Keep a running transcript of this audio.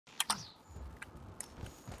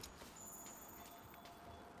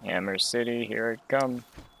Hammer City, here it come.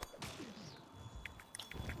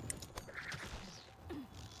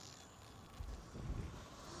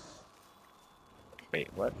 Wait,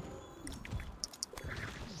 what?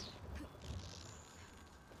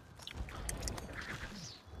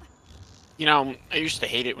 You know, I used to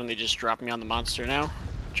hate it when they just dropped me on the monster now.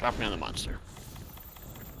 Drop me on the monster.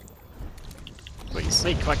 Please.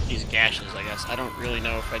 Let me collect these gashes, I guess. I don't really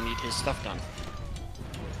know if I need his stuff done.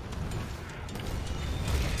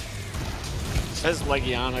 It says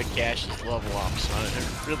Legiana gashes level up, so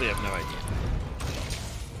I really have no idea.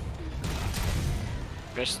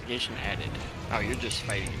 Investigation added. Oh, you're just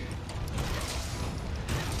fighting.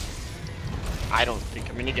 I don't think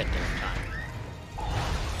I'm gonna get there in time.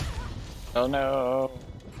 Oh no!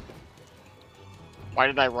 Why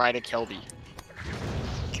did I ride a Kelby?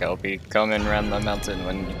 Kelby, come and run the mountain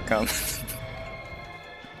when you come.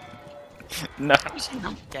 No, How is he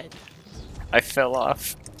not dead? I fell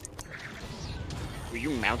off. Were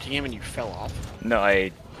you mounting him and you fell off? No,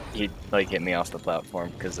 he like hit me off the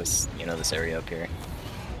platform because this, you know, this area up here.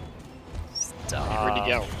 Stop. Where'd he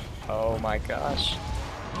go? Oh my gosh.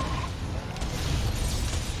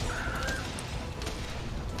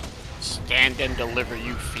 Stand and deliver,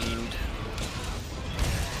 you fiend.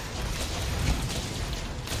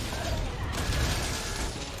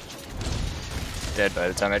 Dead by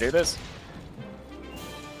the time I do this.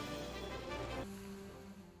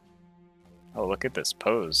 Oh, look at this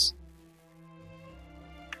pose.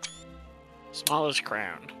 Smallest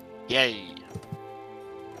crown. Yay.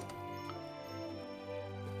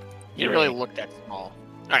 You didn't really look that small.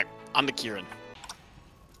 Alright, on the Kieran.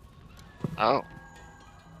 Oh.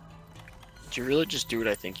 Did you really just do what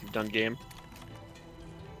I think you've done, game?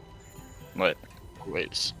 What?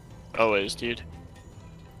 Always. Always, dude.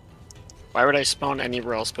 Why would I spawn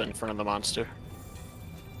anywhere else but in front of the monster?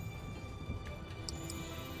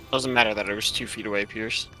 Doesn't matter that I was 2 feet away,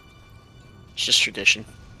 Pierce. It's just tradition.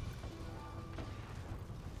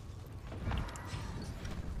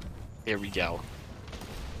 There we go.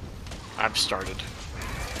 I've started.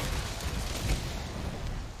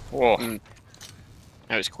 Whoa.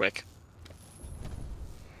 That was quick.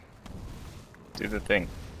 Do the thing.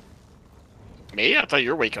 Me? I thought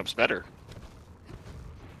your wake up's better.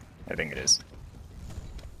 I think it is.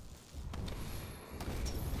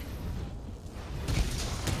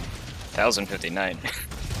 $1,059.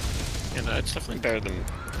 And it's definitely better than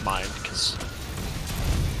mine, because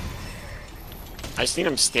I just need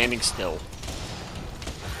him standing still.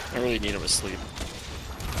 I really need him asleep.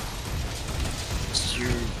 It's 2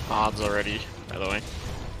 odds already, by the way.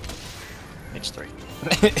 It's 3.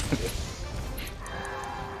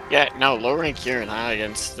 Yeah, no, low rank Kieran high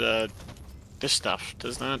against this stuff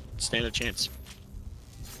does not stand a chance.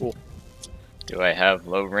 Cool. Do I have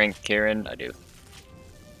low rank Kieran? I do.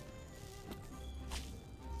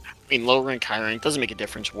 I mean, low rank, high rank doesn't make a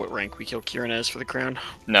difference what rank we kill Kieran as for the crown.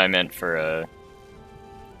 No, I meant for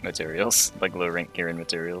materials, like low rank Kieran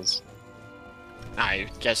materials. I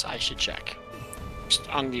guess I should check. Just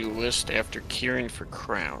on the list after Kieran for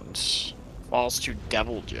crowns falls to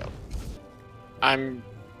Devil Joe. I'm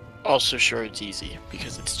also sure it's easy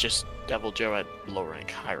because it's just Devil Joe at low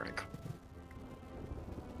rank, high rank.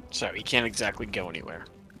 So he can't exactly go anywhere.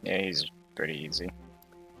 Yeah, he's pretty easy.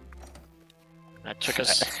 That took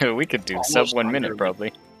us. We could do sub 1 minute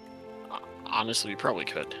probably. Honestly, we probably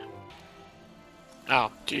could.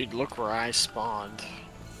 Oh, dude, look where I spawned.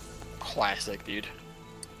 Classic, dude.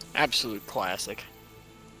 Absolute classic.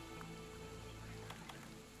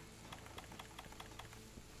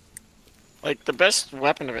 Like, the best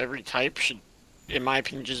weapon of every type should, in my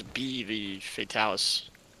opinion, just be the Fatalis.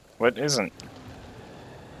 What isn't?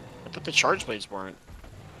 I thought the charge blades weren't.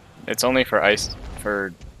 It's only for ice,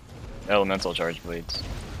 for elemental charge blades.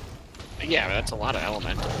 Yeah, but that's a lot of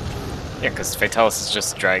elemental. Yeah, because Fatalis is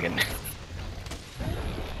just dragon.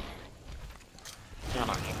 No,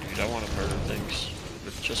 dude, I want to murder things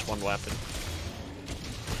with just one weapon.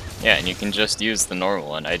 Yeah, and you can just use the normal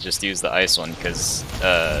one. I just use the ice one because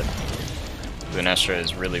Lunestra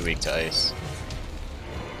is really weak to ice.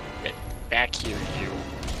 Get back here, you.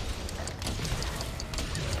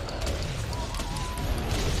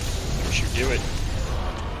 Don't you do it.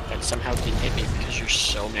 That somehow didn't hit me because you're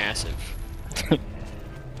so massive.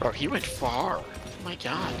 Bro, he went far. Oh my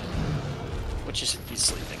god. Which is he's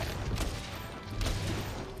sleeping.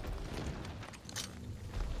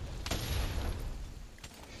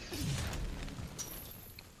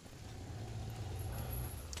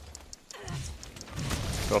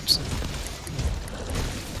 Oops.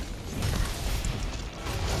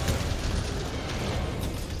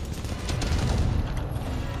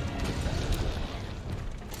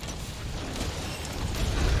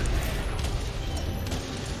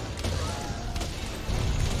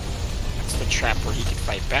 trap where he can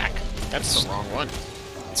fight back. That's the wrong one.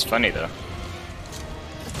 It's funny though.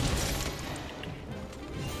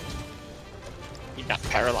 He got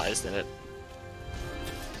paralyzed in it.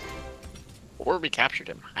 Or we captured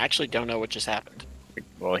him. I actually don't know what just happened.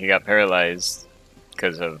 Well, he got paralyzed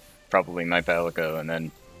because of probably my Palico, and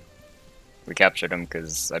then we captured him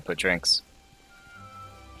because I put drinks.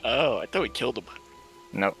 Oh, I thought we killed him.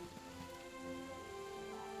 Nope.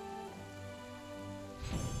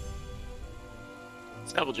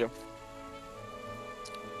 It's Double Joe.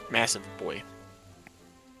 Massive boy.